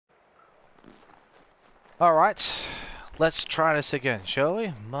Alright, let's try this again, shall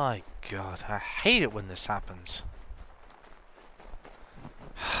we? My god, I hate it when this happens.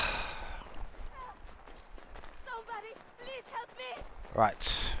 Somebody, please help me!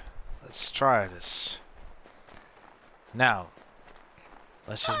 Right, let's try this. Now,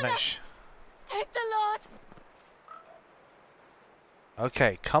 let's just make sure. Thank the Lord!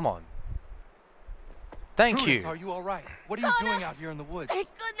 Okay, come on. Thank Prudence, you. are you alright? What are you doing out here in the woods? Thank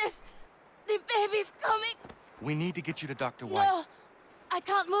goodness! The baby's coming! We need to get you to Dr. White. No! I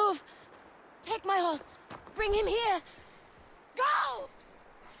can't move! Take my horse! Bring him here! Go!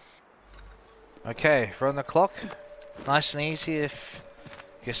 Okay, run the clock. Nice and easy if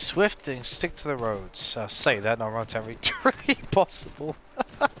you're swift and stick to the roads. I'll say that, not run to every tree possible.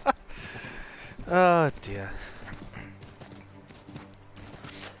 Oh dear.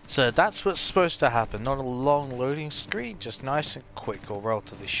 So that's what's supposed to happen, not a long loading screen, just nice and quick or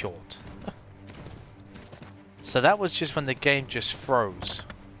relatively short. So that was just when the game just froze.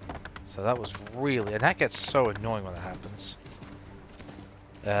 So that was really, and that gets so annoying when that happens.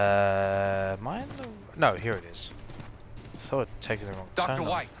 Am I in the... No, here it is. I thought I'd taken the wrong turn. Dr.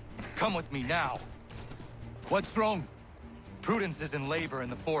 White, come with me now. What's wrong? Prudence is in labor in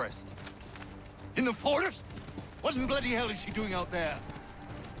the forest. In the forest? What in bloody hell is she doing out there?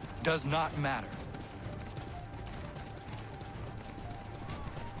 Does not matter.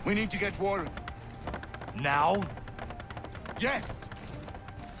 We need to get Warren. Now? Yes!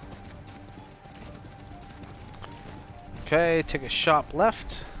 Okay, take a sharp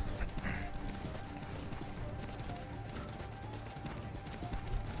left.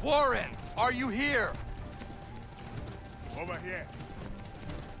 Warren, are you here? Over here.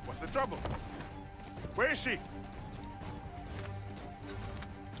 What's the trouble? Where is she?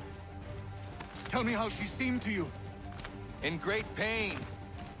 Tell me how she seemed to you. In great pain.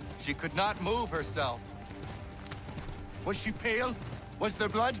 She could not move herself. Was she pale? Was there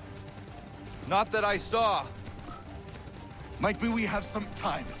blood? Not that I saw. Might be we have some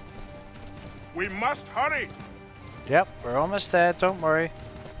time. We must hurry. Yep, we're almost there, don't worry.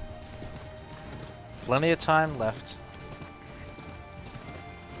 Plenty of time left.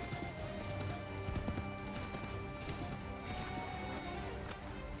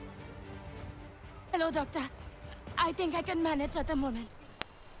 Hello, Doctor. I think I can manage at the moment.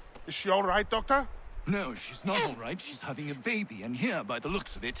 Is she all right, Doctor? No, she's not all right. She's having a baby, and here, by the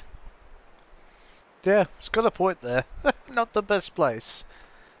looks of it. Yeah, it's got a point there. Not the best place.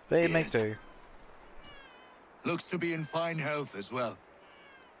 But it may Yes. do. Looks to be in fine health as well.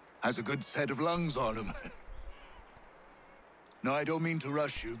 Has a good set of lungs on him. No, I don't mean to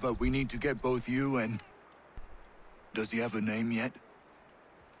rush you, but we need to get both you and... Does he have a name yet?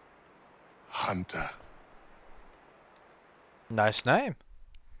 Hunter. Nice name.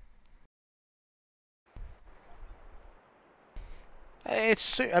 I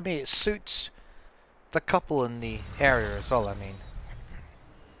mean, it suits the couple in the area as well, I mean.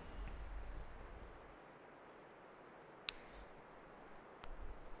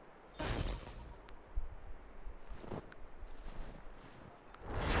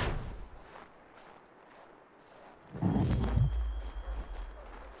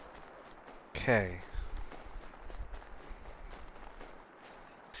 Okay.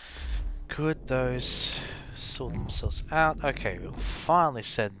 Could those sort themselves out? Okay, we'll finally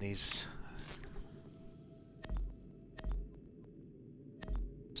send these.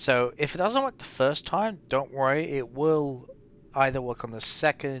 So if it doesn't work the first time, don't worry, it will either work on the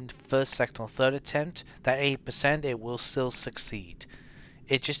first, second or third attempt. That 8%, it will still succeed.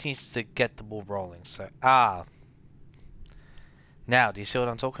 It just needs to get the ball rolling. So, now, do you see what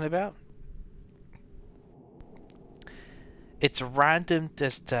I'm talking about? It's random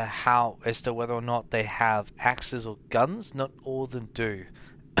as to whether or not they have axes or guns. Not all of them do.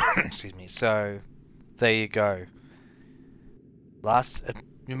 Excuse me. So there you go.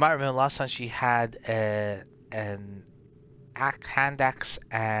 You might remember last time she had an hand axe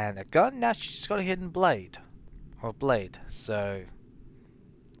and a gun. Now she's got a hidden blade or blade. So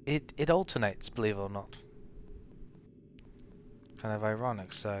it alternates, believe it or not. Kind of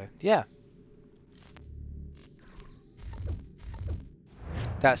ironic. So yeah.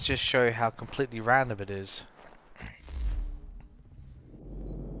 That's just show you how completely random it is.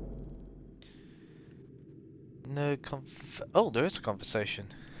 No oh, there is a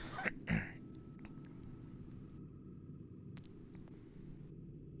conversation.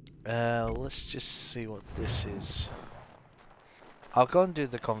 Let's just see what this is. I'll go and do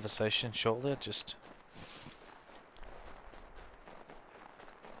the conversation shortly. I'll just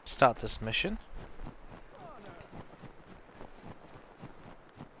start this mission.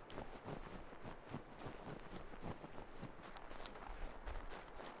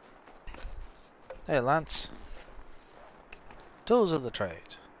 Hey, Lance. Tools of the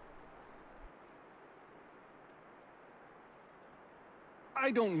trade. I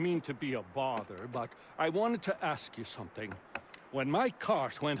don't mean to be a bother, but I wanted to ask you something. When my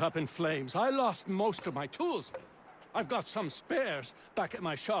cart went up in flames, I lost most of my tools. I've got some spares back at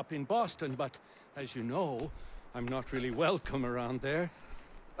my shop in Boston, but as you know, I'm not really welcome around there.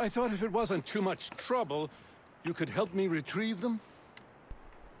 I thought if it wasn't too much trouble, you could help me retrieve them?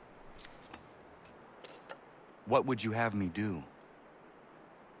 What would you have me do?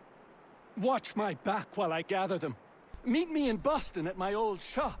 Watch my back while I gather them. Meet me in Boston at my old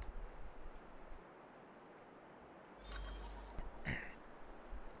shop.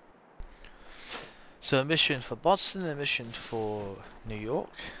 So a mission for Boston, a mission for New York.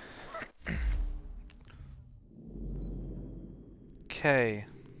 Okay.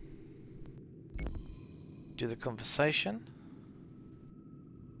 Do the conversation.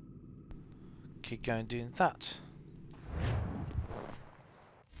 Keep going doing that.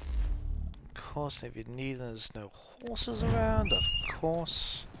 Of course, if you need, there's no horses around, of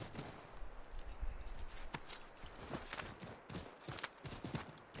course.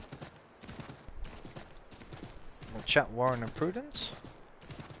 We'll chat Warren and Prudence.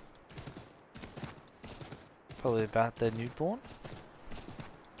 Probably about their newborn.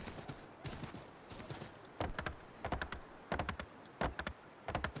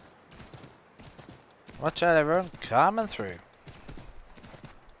 Watch out, everyone, coming through.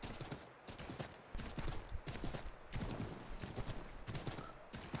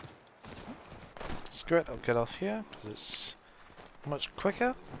 Screw it, I'll get off here because it's much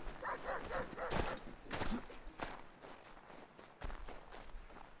quicker.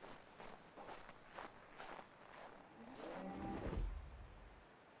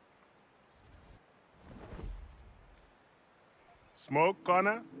 Smoke,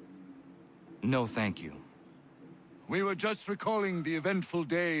 Connor? No, thank you. We were just recalling the eventful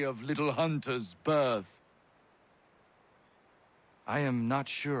day of little Hunter's birth. I am not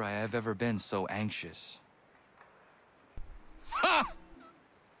sure I have ever been so anxious. I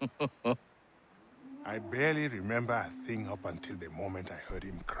barely remember a thing up until the moment I heard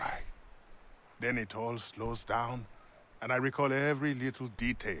him cry. Then it all slows down, and I recall every little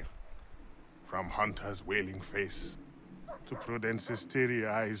detail. From Hunter's wailing face, to Prudence's teary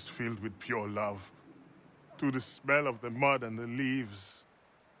eyes filled with pure love, to the smell of the mud and the leaves.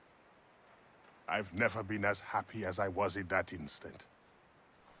 I've never been as happy as I was in that instant.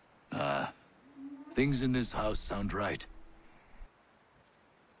 Things in this house sound right.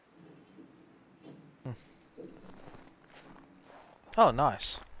 Oh,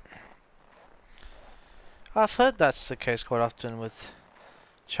 nice. I've heard that's the case quite often with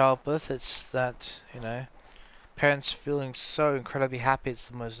childbirth. It's that, you know, parents feeling so incredibly happy. It's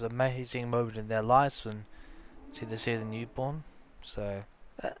the most amazing moment in their lives when they see the newborn. So,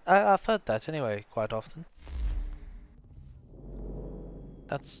 I've heard that anyway, quite often.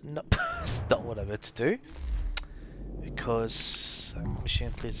 That's not, that's not what I meant to do. Because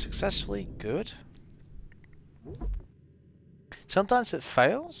mission completed successfully. Good. Sometimes it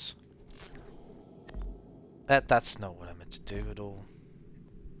fails. That's not what I meant to do at all.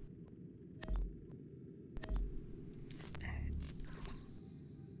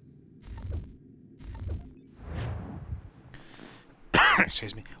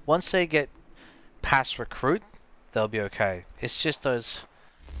 Excuse me. Once they get past recruit, they'll be okay. It's just those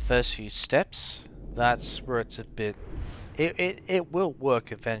first few steps. That's where it's a bit. It will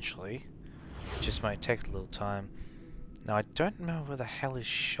work eventually. It just might take a little time. Now I don't know where the hell his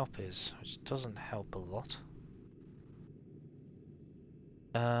shop is, which doesn't help a lot.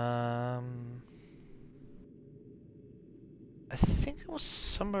 I think it was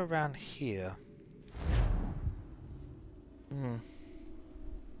somewhere around here. Hmm.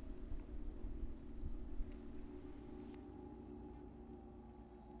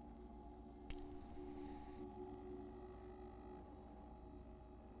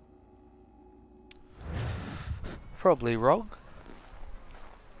 Probably wrong.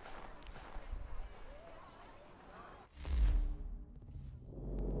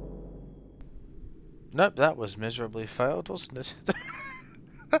 Nope, that was miserably failed, wasn't it?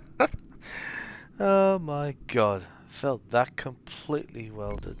 Oh my god. Felt that completely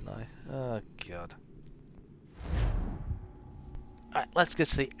well, didn't I? Oh god. Alright, let's get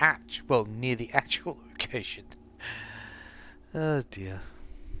to the well, near the actual location. Oh dear.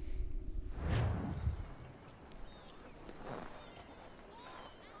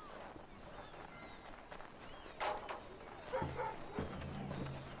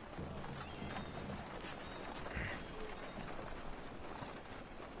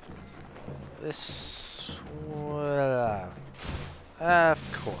 This... Well,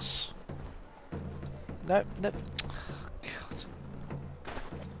 of course. Nope, nope. God.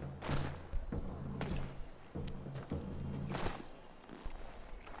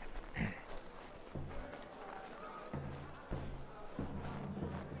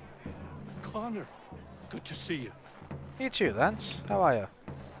 Connor, good to see you. You too, Lance. How are you?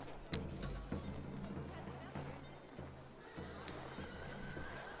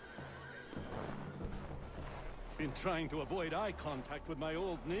 Been trying to avoid eye contact with my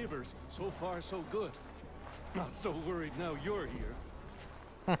old neighbors. So far, so good. Not so worried now you're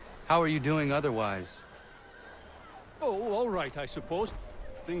here. How are you doing otherwise? Oh, all right, I suppose.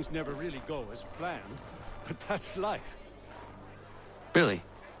 Things never really go as planned, but that's life. Really?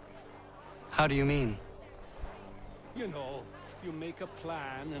 How do you mean? You know, you make a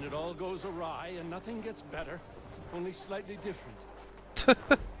plan and it all goes awry and nothing gets better, only slightly different.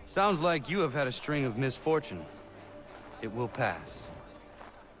 Sounds like you have had a string of misfortune. It will pass.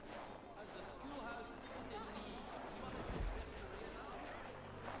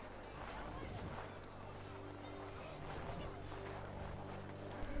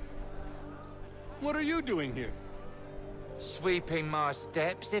 What are you doing here? Sweeping my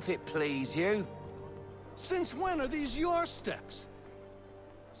steps, if it please you. Since when are these your steps?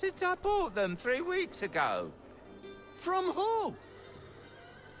 Since I bought them 3 weeks ago. From who?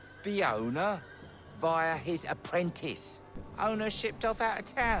 The owner, via his apprentice. Owner shipped off out of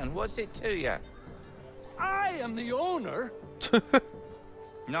town. What's it to you? I am the owner?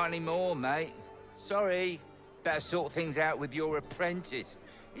 Not anymore, mate. Sorry. Better sort things out with your apprentice.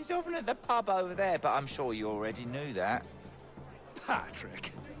 He's often at the pub over there, but I'm sure you already knew that.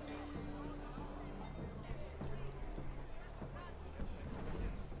 Patrick.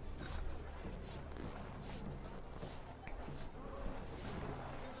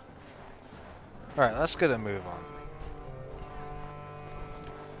 Alright, let's get a move on.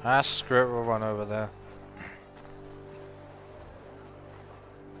 Ah, screw it, we'll run over there.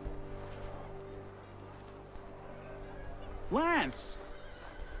 Lance!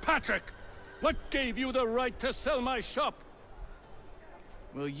 Patrick! What gave you the right to sell my shop?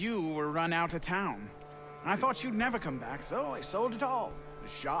 Well, you were run out of town. I thought you'd never come back, so I sold it all. The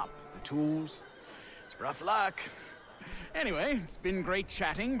shop, the tools. It's rough luck. Anyway, it's been great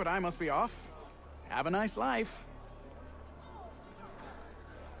chatting, but I must be off. Have a nice life.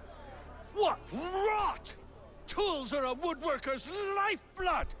 What rot! Tools are a woodworker's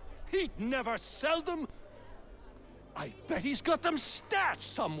lifeblood! He'd never sell them! I bet he's got them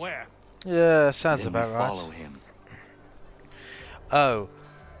stashed somewhere! Yeah, sounds Then we about right. follow him. Oh,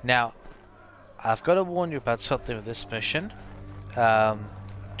 now, I've got to warn you about something with this mission.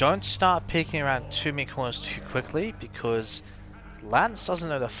 Don't start peeking around too many corners too quickly, because Lance doesn't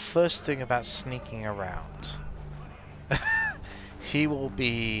know the first thing about sneaking around. He will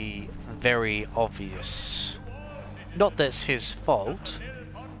be very obvious. Not that it's his fault.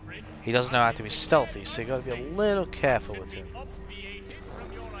 He doesn't know how to be stealthy, so you got to be a little careful with him.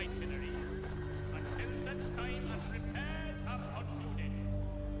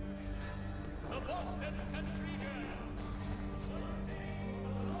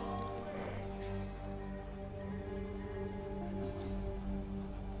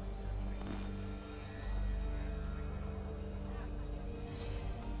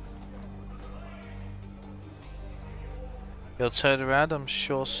 He'll turn around, I'm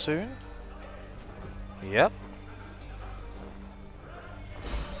sure, soon. Yep.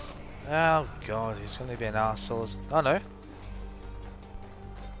 Oh god, he's gonna be an arsehole. Oh no.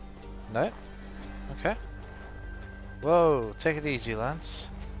 No? Okay. Whoa, take it easy, Lance.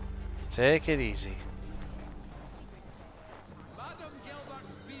 Take it easy. Madam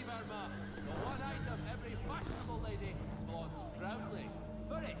Gilbert's beaver mask, the one item every fashionable lady wants browsing.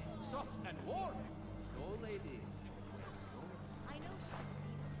 Furry, soft and warm. So, ladies. I know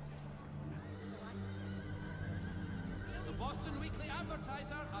The Boston Weekly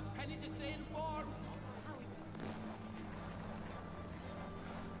Advertiser, a penny to stay informed.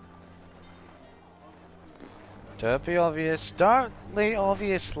 Don't be obvious. Don't be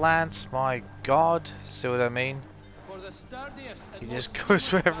obvious, Lance. My god. See what I mean? For the sturdiest and He just most goes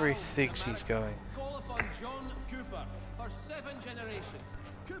stubborn wherever he bowels in thinks he's America, going. Call upon John Cooper for 7 generations.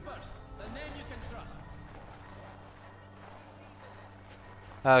 Cooper's the name you can trust.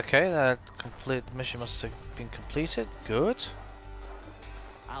 Okay, that mission must have been completed. Good.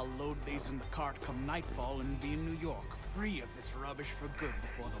 I'll load these in the cart come nightfall and be in New York, free of this rubbish for good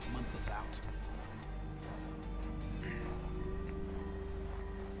before the month is out.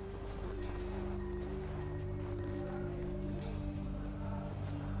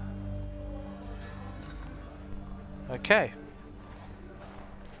 Okay.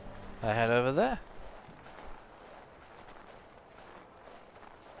 I head over there.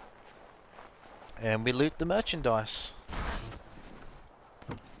 And we loot the merchandise.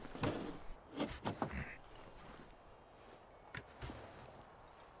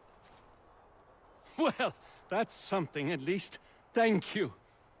 Well, that's something at least. Thank you.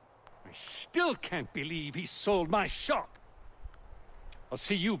 I still can't believe he sold my shop. I'll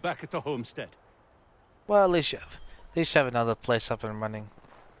see you back at the homestead. Well, at least you have another place up and running.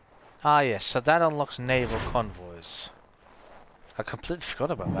 Ah yes, so that unlocks naval convoys. I completely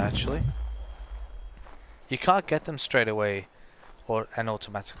forgot about that actually. You can't get them straight away and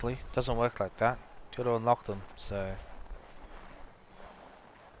automatically. It doesn't work like that. You gotta unlock them, so.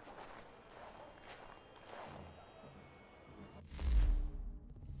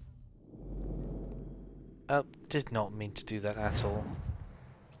 Oh, did not mean to do that at all.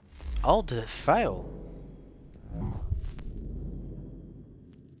 Oh, did it fail?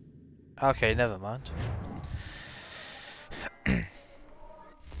 Okay, never mind.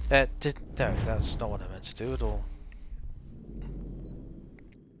 No, that's not what I meant to do at all.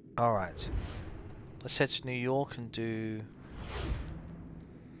 Alright. Let's head to New York and do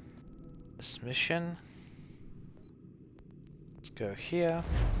this mission. Let's go here.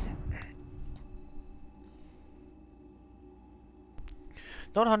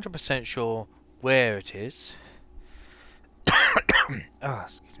 Not 100% sure where it is. Ah,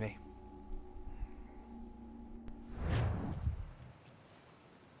 excuse me.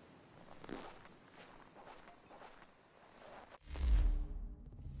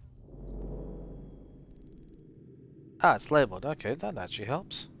 Ah, it's labeled. Okay, that actually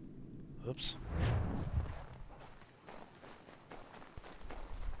helps. Oops.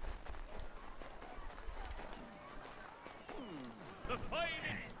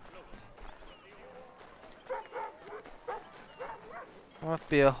 Might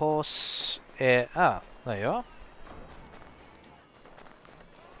be a horse. There you are.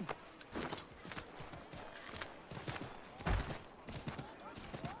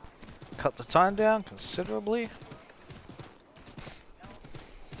 Cut the time down considerably.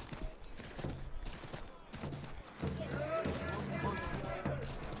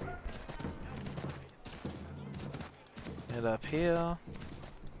 Get up here.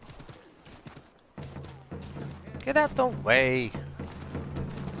 Get out the way.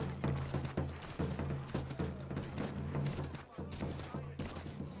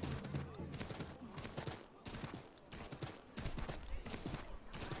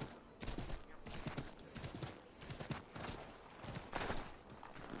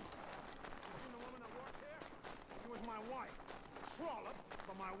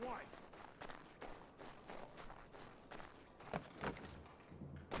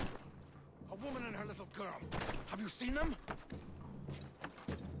 A woman and her little girl. Have you seen them?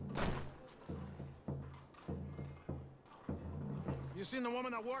 You seen the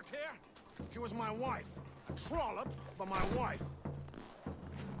woman that worked here? She was my wife. A trollop, but my wife.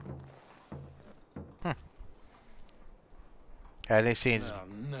 And he seems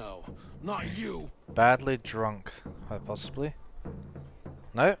No, not you. badly drunk, quite possibly.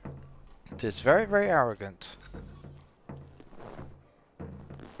 No, it is very, very arrogant.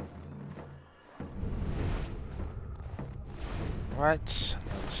 Right,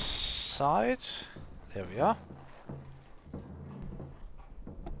 side. There we are.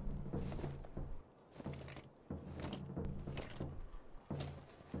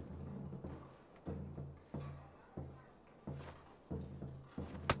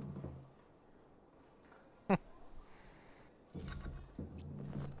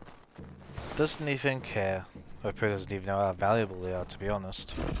 Doesn't even care. Or probably doesn't even know how valuable they are, to be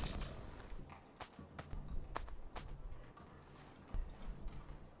honest.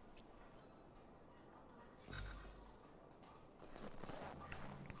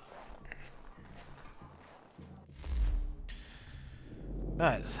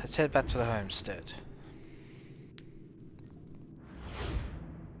 Right, let's head back to the homestead.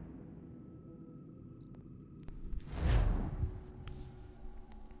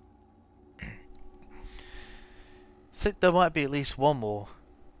 I think there might be at least one more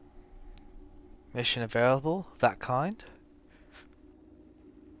mission available, that kind.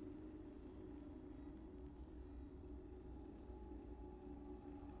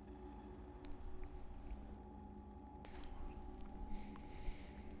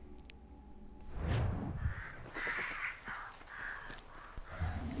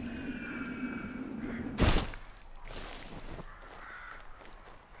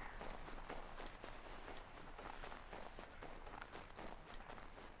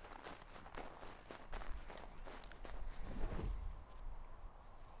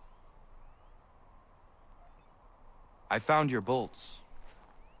 I found your bolts.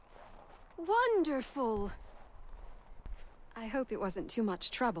 Wonderful. I hope it wasn't too much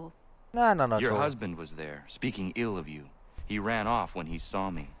trouble. No, no, not Your at all. husband was there, speaking ill of you. He ran off when he saw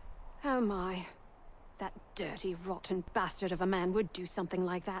me. Oh my. That dirty, rotten bastard of a man would do something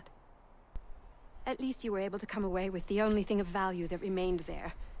like that. At least you were able to come away with the only thing of value that remained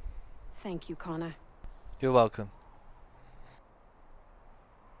there. Thank you, Connor. You're welcome.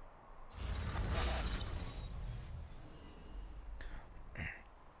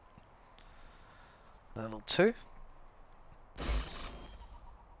 Level 2.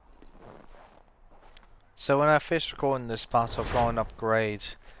 So when I finish recording this part, I'll go and upgrade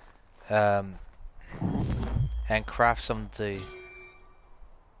and craft some of the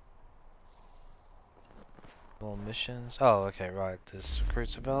more missions. Oh, okay, right. There's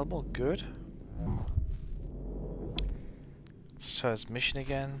recruits available. Good. Let's try this mission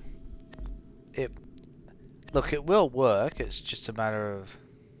again. Look, it will work. It's just a matter of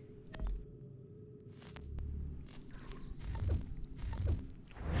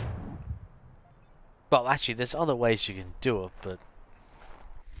well, actually, there's other ways you can do it, but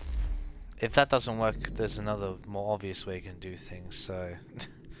if that doesn't work, there's another more obvious way you can do things, so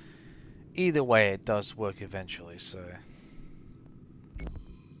either way, it does work eventually, so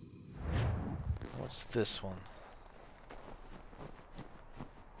what's this one?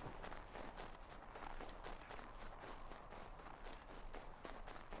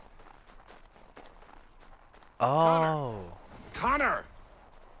 Oh, Connor!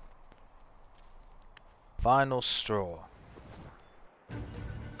 final straw.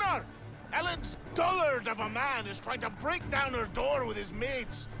 Connor! Ellen's dullard of a man is trying to break down her door with his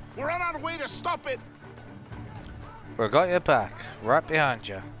mates. We're on our way to stop it. We got your back, right behind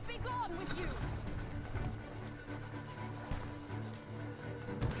you. Be gone with you!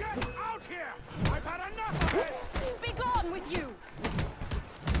 Get out here! I've had enough of it! Be gone with you!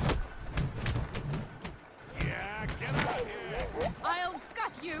 Yeah, get out here! I'll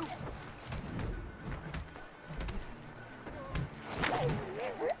gut you!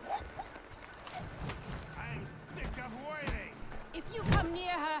 I'm sick of waiting! If you come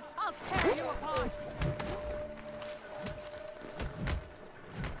near her, I'll tear you apart!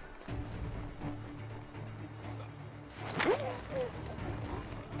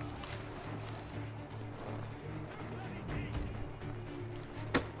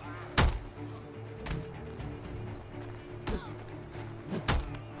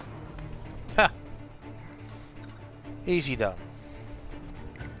 Ha! Easy done.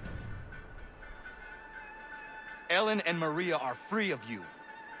 Ellen and Maria are free of you.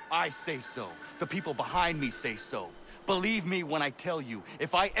 I say so. The people behind me say so. Believe me when I tell you,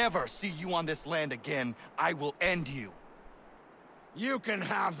 if I ever see you on this land again, I will end you. You can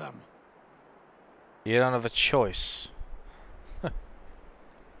have them. You don't have a choice.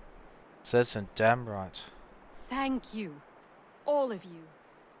 Says and damn right. Thank you. All of you.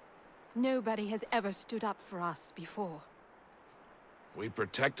 Nobody has ever stood up for us before. We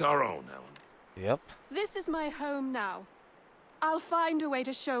protect our own, Ellen. Yep. This is my home now. I'll find a way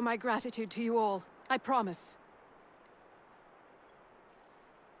to show my gratitude to you all. I promise.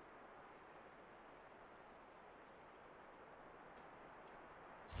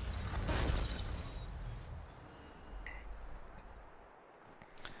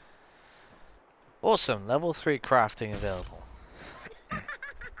 Awesome, level 3 crafting available.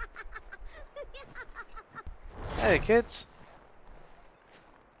 Hey kids.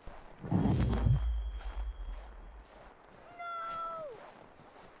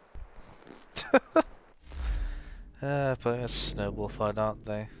 Playing a snowball fight, aren't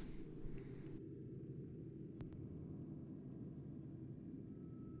they?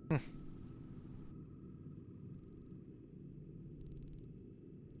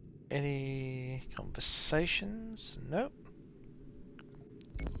 Any conversations? Nope.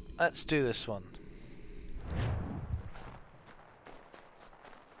 Let's do this one.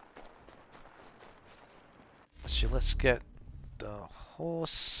 Actually, let's get the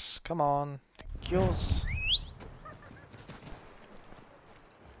horse. Come on, yours.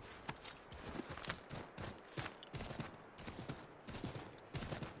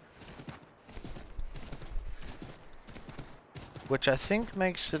 Which I think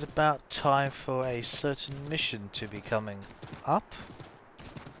makes it about time for a certain mission to be coming up.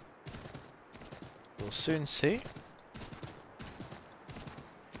 We'll soon see.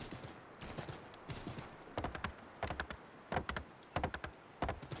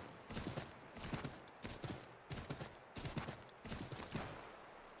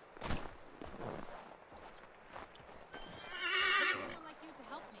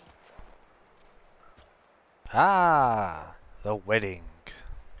 Ah, the wedding.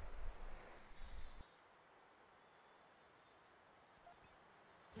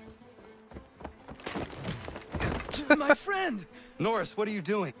 My friend! Norris, what are you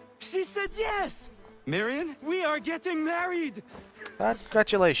doing? She said yes! Marion? We are getting married!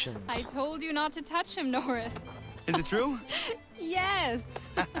 Congratulations. I told you not to touch him, Norris. Is it true? Yes.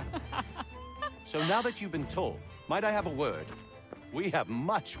 So now that you've been told, might I have a word? We have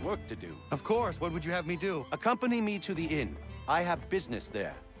much work to do. Of course, what would you have me do? Accompany me to the inn. I have business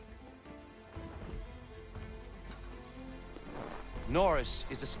there. Norris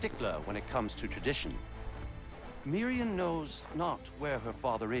is a stickler when it comes to tradition. Miriam knows not where her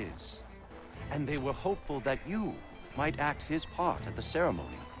father is, and they were hopeful that you might act his part at the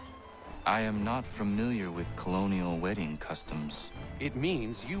ceremony. I am not familiar with colonial wedding customs. It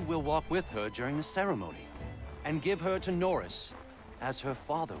means you will walk with her during the ceremony, and give her to Norris, as her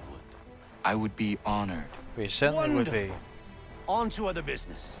father would. I would be honored. We certainly would be. On to other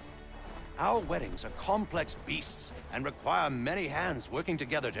business. Our weddings are complex beasts, and require many hands working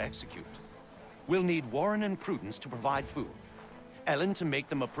together to execute. We'll need Warren and Prudence to provide food, Ellen to make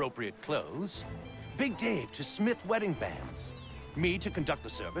them appropriate clothes, Big Dave to smith wedding bands, me to conduct the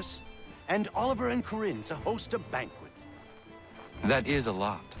service, and Oliver and Corinne to host a banquet. That is a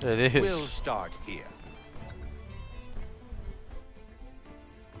lot. It is. We'll start here.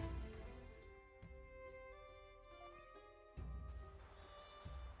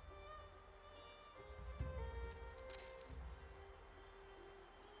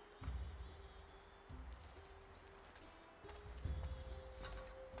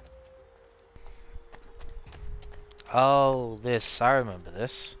 Oh, this. I remember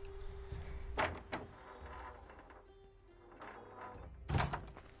this.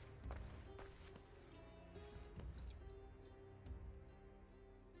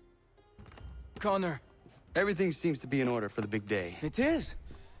 Connor. Everything seems to be in order for the big day. It is.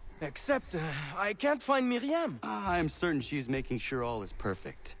 Except, I can't find Miriam. I am certain she is making sure all is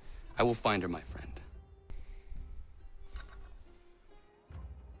perfect. I will find her, my friend.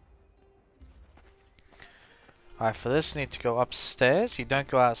 Alright, for this, you need to go upstairs. You don't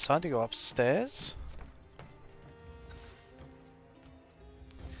go outside, you go upstairs.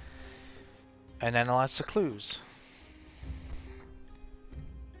 And analyze the clues.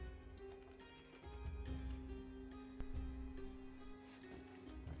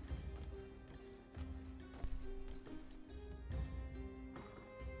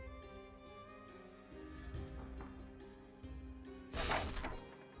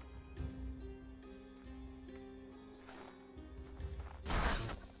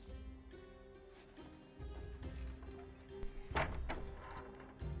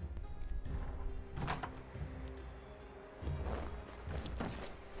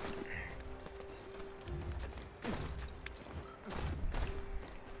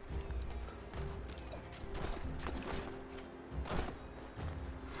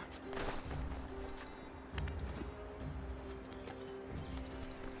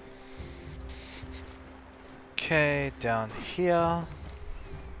 Okay, down here. I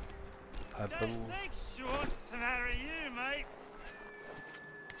believe. To marry you, mate.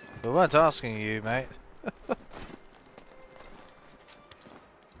 We weren't asking you, mate.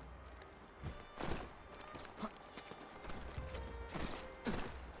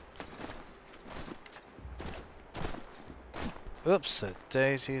 Oops,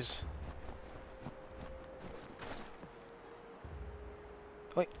 daisies.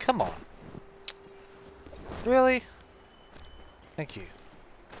 Wait, come on. Really? Thank you.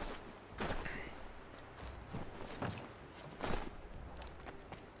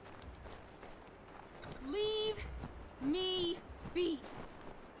 Leave me be.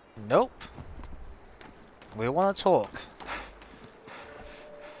 Nope. We want to talk.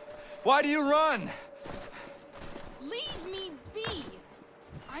 Why do you run? Leave me be.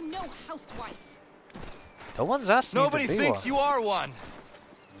 I'm no housewife. No one's asking Nobody you to be thinks one. you are one.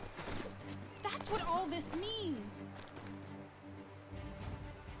 That's what all this means.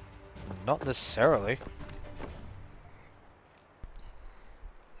 Not necessarily.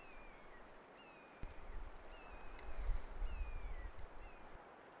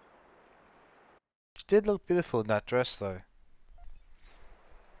 She did look beautiful in that dress, though.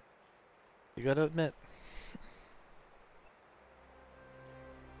 You gotta admit.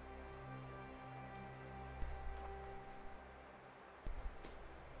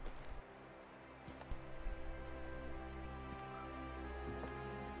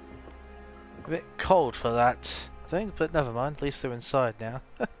 A bit cold for that thing, but never mind, at least they're inside now.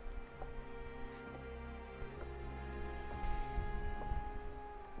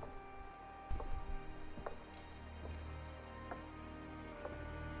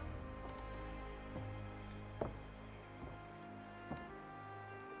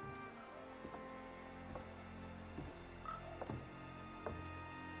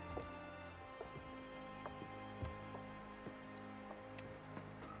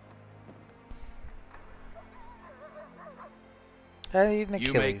 And even Achilles.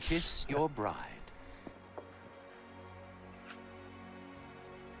 You may kiss your bride.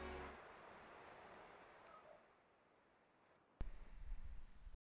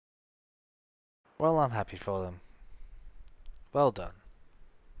 Well, I'm happy for them. Well done.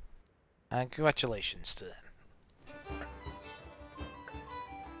 And congratulations to them.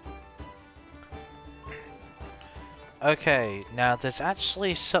 Okay, now there's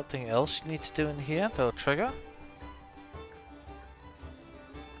actually something else you need to do in here that'll trigger.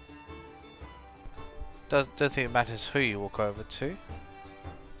 Don't think it matters who you walk over to.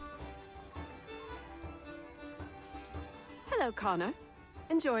 Hello, Connor.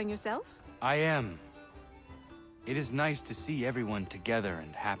 Enjoying yourself? I am. It is nice to see everyone together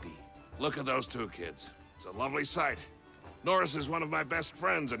and happy. Look at those two kids. It's a lovely sight. Norris is one of my best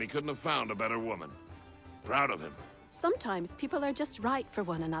friends, and he couldn't have found a better woman. Proud of him. Sometimes people are just right for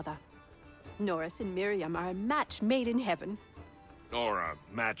one another. Norris and Miriam are a match made in heaven. Or a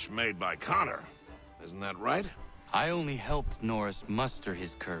match made by Connor. Isn't that right? I only helped Norris muster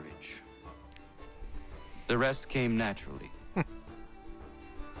his courage. The rest came naturally.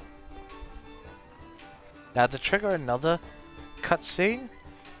 Now to trigger another cutscene,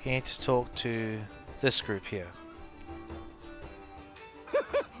 you need to talk to this group here.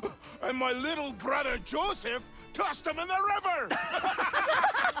 And my little brother Joseph tossed him in the river!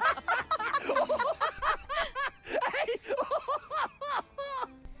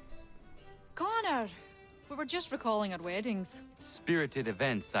 Connor, we were just recalling our weddings. Spirited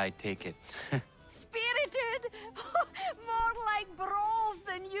events, I take it. Spirited! More like brawls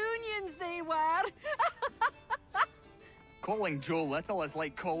than unions they were. Calling Joe Little is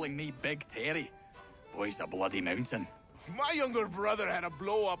like calling me Big Terry. Boy's a bloody mountain. My younger brother had a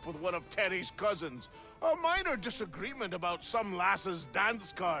blow-up with one of Terry's cousins. A minor disagreement about some lass's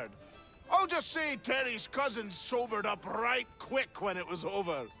dance card. I'll just say Terry's cousins sobered up right quick when it was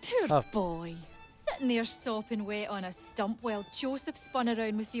over. Poor boy. Sitting there sopping wet on a stump while Joseph spun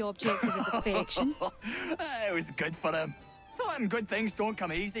around with the object of his affection. It was good for him. Taught him good things don't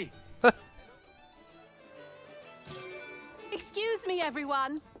come easy. Excuse me,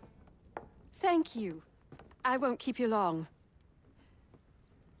 everyone. Thank you. I won't keep you long.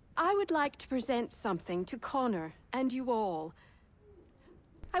 I would like to present something to Connor and you all.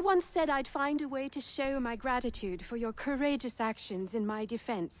 I once said I'd find a way to show my gratitude for your courageous actions in my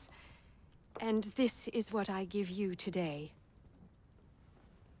defense. And this is what I give you today.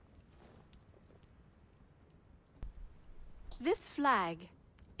 This flag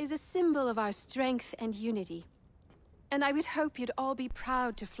is a symbol of our strength and unity. And I would hope you'd all be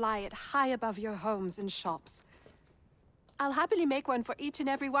proud to fly it high above your homes and shops. I'll happily make one for each and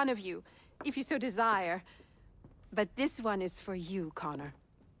every one of you, if you so desire. But this one is for you, Connor.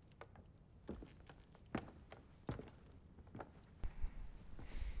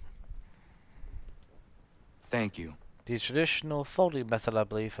 Thank you. The traditional folding method, I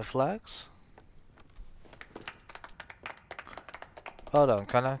believe, for flags. Hold on,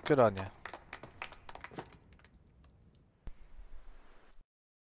 Connor. Good on you.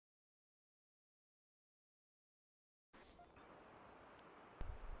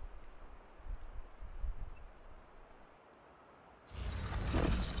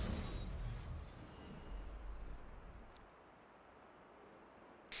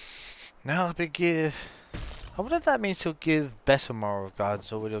 Now let me give... I wonder if that means he'll give better moral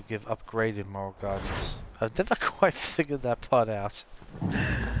guards or will he'll give upgraded moral guards. I've never quite figured that part out.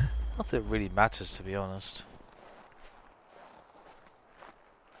 Not that it really matters, to be honest.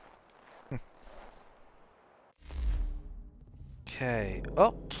 Okay.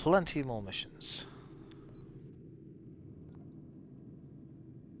 Oh, plenty more missions.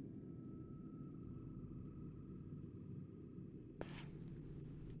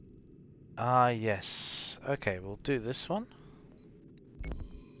 Ah, yes. Okay, we'll do this one.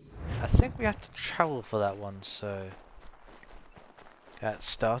 I think we have to travel for that one, so... Get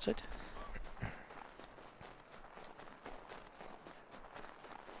started.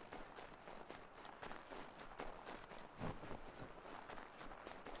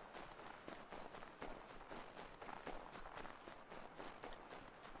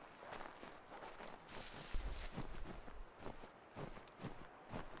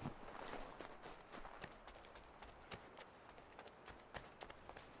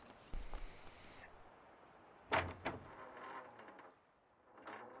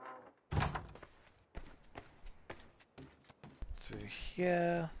 Through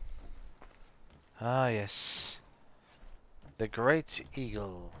here. Ah, yes. The Great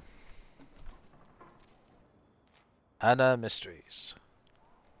Eagle. Anna Mysteries.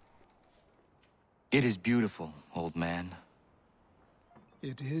 It is beautiful, old man.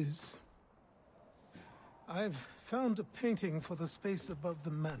 It is. I've found a painting for the space above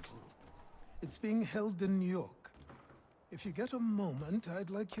the mantle. It's being held in New York. If you get a moment, I'd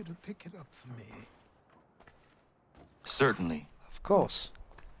like you to pick it up for me. Certainly. Of course.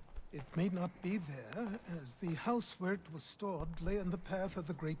 It may not be there, as the house where it was stored lay in the path of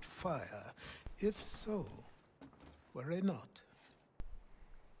the Great Fire. If so, worry not.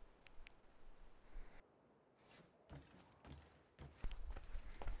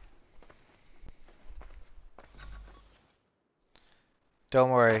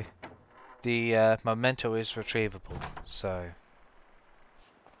 Don't worry. The memento is retrievable, so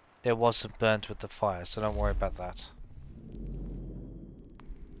it wasn't burnt with the fire, so don't worry about that.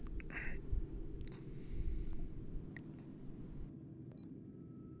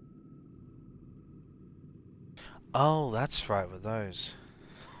 Oh, that's right with those.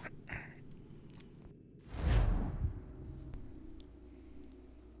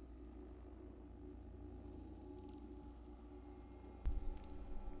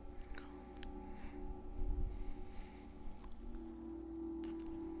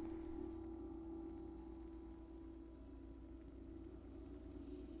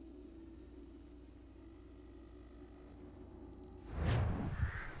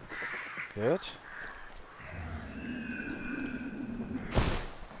 Good.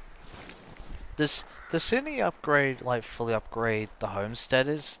 The sooner you upgrade, like fully upgrade the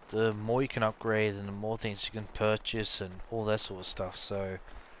homesteaders, the more you can upgrade and the more things you can purchase and all that sort of stuff. So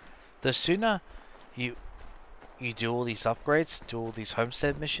the sooner you do all these upgrades, do all these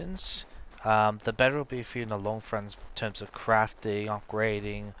homestead missions, the better it'll be for you in the long run in terms of crafting,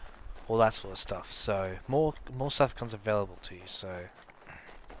 upgrading, all that sort of stuff. So more stuff becomes available to you. So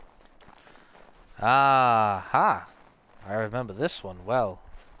aha, I remember this one well.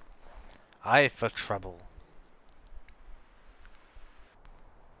 Eye for trouble.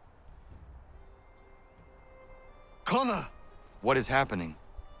 Connor! What is happening?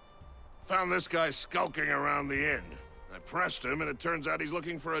 Found this guy skulking around the inn. I pressed him, and it turns out he's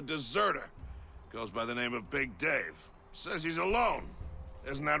looking for a deserter. Goes by the name of Big Dave. Says he's alone.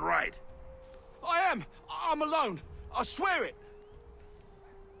 Isn't that right? I am! I'm alone! I swear it!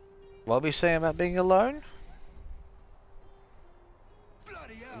 What are we saying about being alone?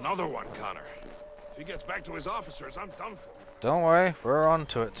 Another one, Connor. If he gets back to his officers, I'm done for. Don't worry, we're on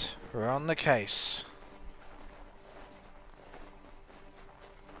to it. We're on the case.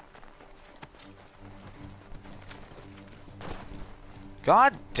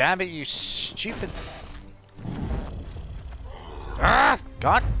 God damn it, you stupid... Ah!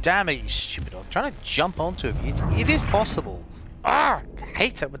 God damn it, you stupid... I'm trying to jump onto him. It is possible. Ah! I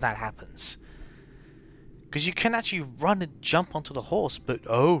hate it when that happens. Because you can actually run and jump onto the horse, but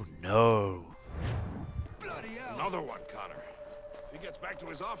oh no. Another one, Connor. If he gets back to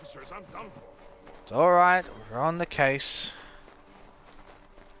his officers, I'm done for. It's alright, we're on the case.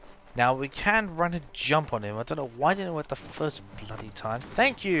 Now we can run and jump on him. I don't know why I didn't do it the first bloody time.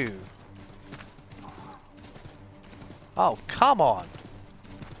 Thank you! Oh, come on!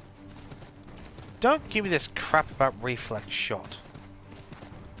 Don't give me this crap about reflex shot.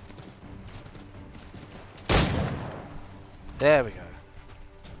 There we go.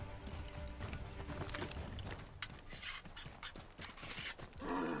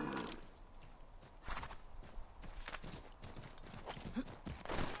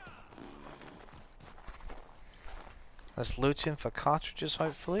 Let's loot him for cartridges,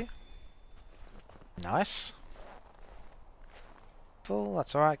 hopefully. Nice. Full,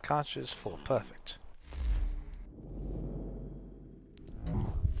 that's alright, cartridges full, perfect.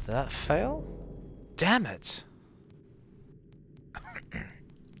 Did that fail? Damn it!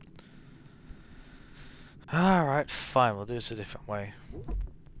 Alright, fine, we'll do this a different way.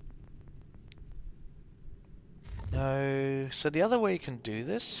 No, so the other way you can do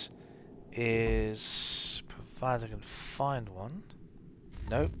this is, provided I can find one.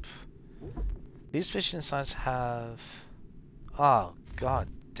 Nope. These fishing signs have... Oh, god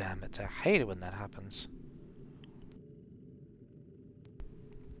damn it, I hate it when that happens.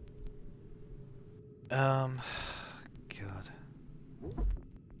 God.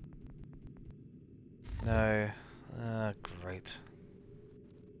 No. Great.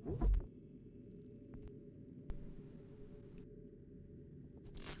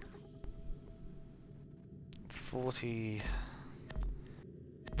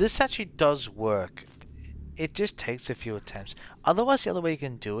 This actually does work. It just takes a few attempts. Otherwise, the other way you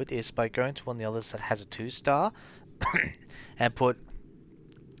can do it is by going to one of the others that has a 2-star and put,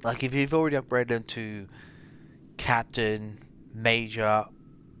 like, if you've already upgraded them to Captain, Major,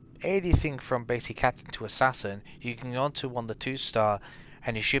 anything from basically Captain to Assassin, you can go on to one of the 2-star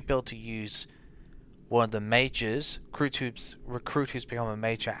and you should be able to use one of the majors, recruit who's become a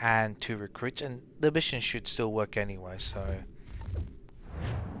major, and 2 recruits, and the mission should still work anyway, so...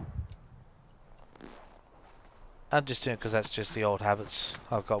 I'm just doing it because that's just the old habits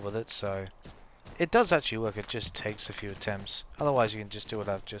I've got with it, so... It does actually work, it just takes a few attempts. Otherwise you can just do what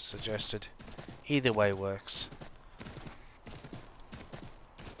I've just suggested. Either way works.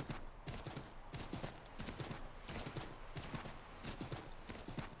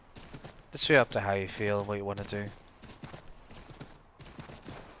 It's really up to how you feel and what you want to do.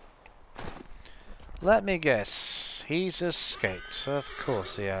 Let me guess. He's escaped. Of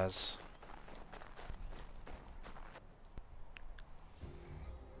course he has.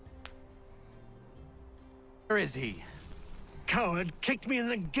 Where is he? Coward kicked me in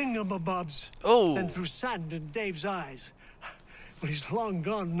the gingamabobs. Oh! Then threw sand in Dave's eyes. Well, he's long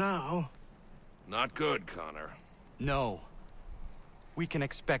gone now. Not good, Connor. No. We can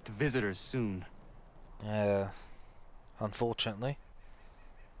expect visitors soon. Unfortunately.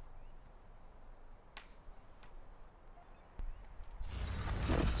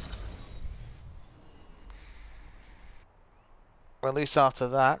 Well, at least after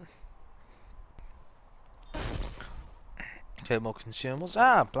that. Okay, more consumables.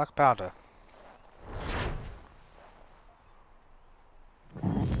 Ah, black powder.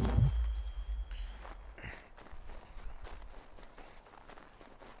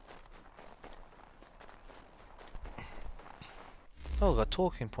 Oh, got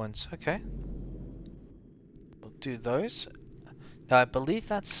talking points. Okay. We'll do those. Now, I believe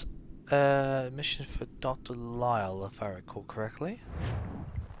that's a mission for Dr. Lyle, if I recall correctly.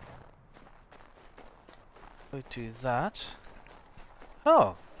 We'll do that.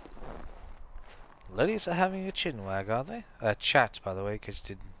 Oh! Ladies are having a chinwag, are they? Chat, by the way, because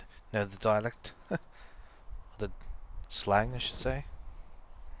you didn't know the dialect. The slang, I should say.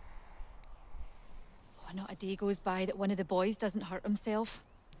 Oh, not a day goes by that one of the boys doesn't hurt himself.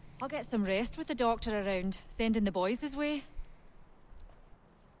 I'll get some rest with the doctor around, sending the boys his way.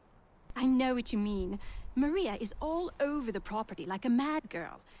 I know what you mean. Maria is all over the property like a mad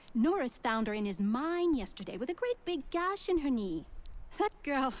girl. Norris found her in his mine yesterday with a great big gash in her knee. That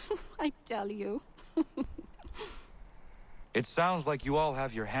girl, I tell you. It sounds like you all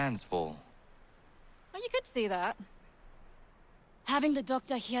have your hands full. Oh, you could say that. Having the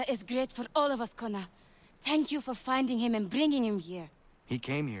doctor here is great for all of us, Connor. Thank you for finding him and bringing him here. He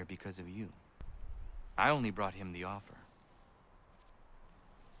came here because of you. I only brought him the offer.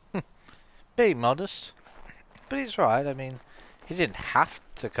 Be modest. But he's right, I mean, he didn't have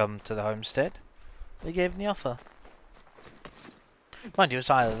to come to the homestead. They gave him the offer. Mind you, it's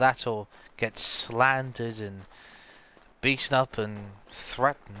either that or get slandered and beaten up and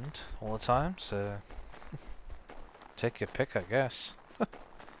threatened all the time, so... Take your pick, I guess.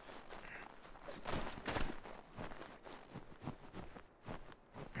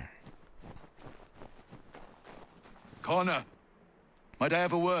 Connor, might I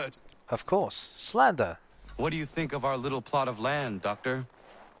have a word? Of course. Slander. What do you think of our little plot of land, Doctor?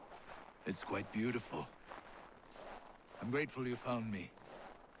 It's quite beautiful. I'm grateful you found me.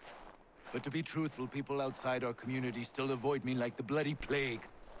 But to be truthful, people outside our community still avoid me like the bloody plague.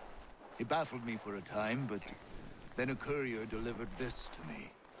 It baffled me for a time, but then a courier delivered this to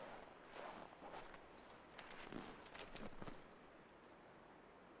me.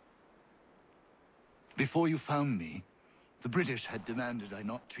 Before you found me, the British had demanded I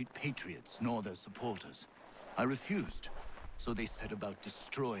not treat patriots nor their supporters. I refused, so they set about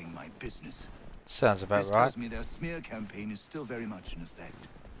destroying my business. Sounds about This right. tells me their smear campaign is still very much in effect.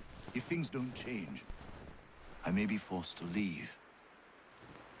 If things don't change, I may be forced to leave.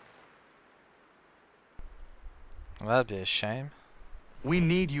 Well, that'd be a shame. We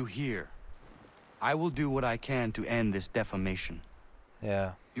need you here. I will do what I can to end this defamation.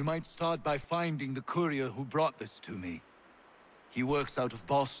 Yeah. You might start by finding the courier who brought this to me. He works out of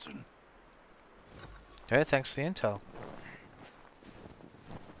Boston. Okay, thanks for the intel.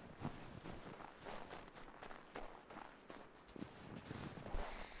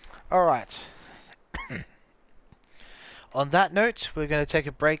 Alright. On that note, we're going to take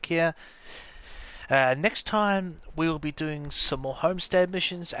a break here. Next time, we will be doing some more homestead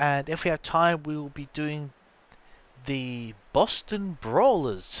missions, and if we have time, we will be doing the Boston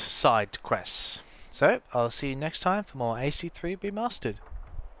Brawlers side quests. So, I'll see you next time for more AC3 Remastered.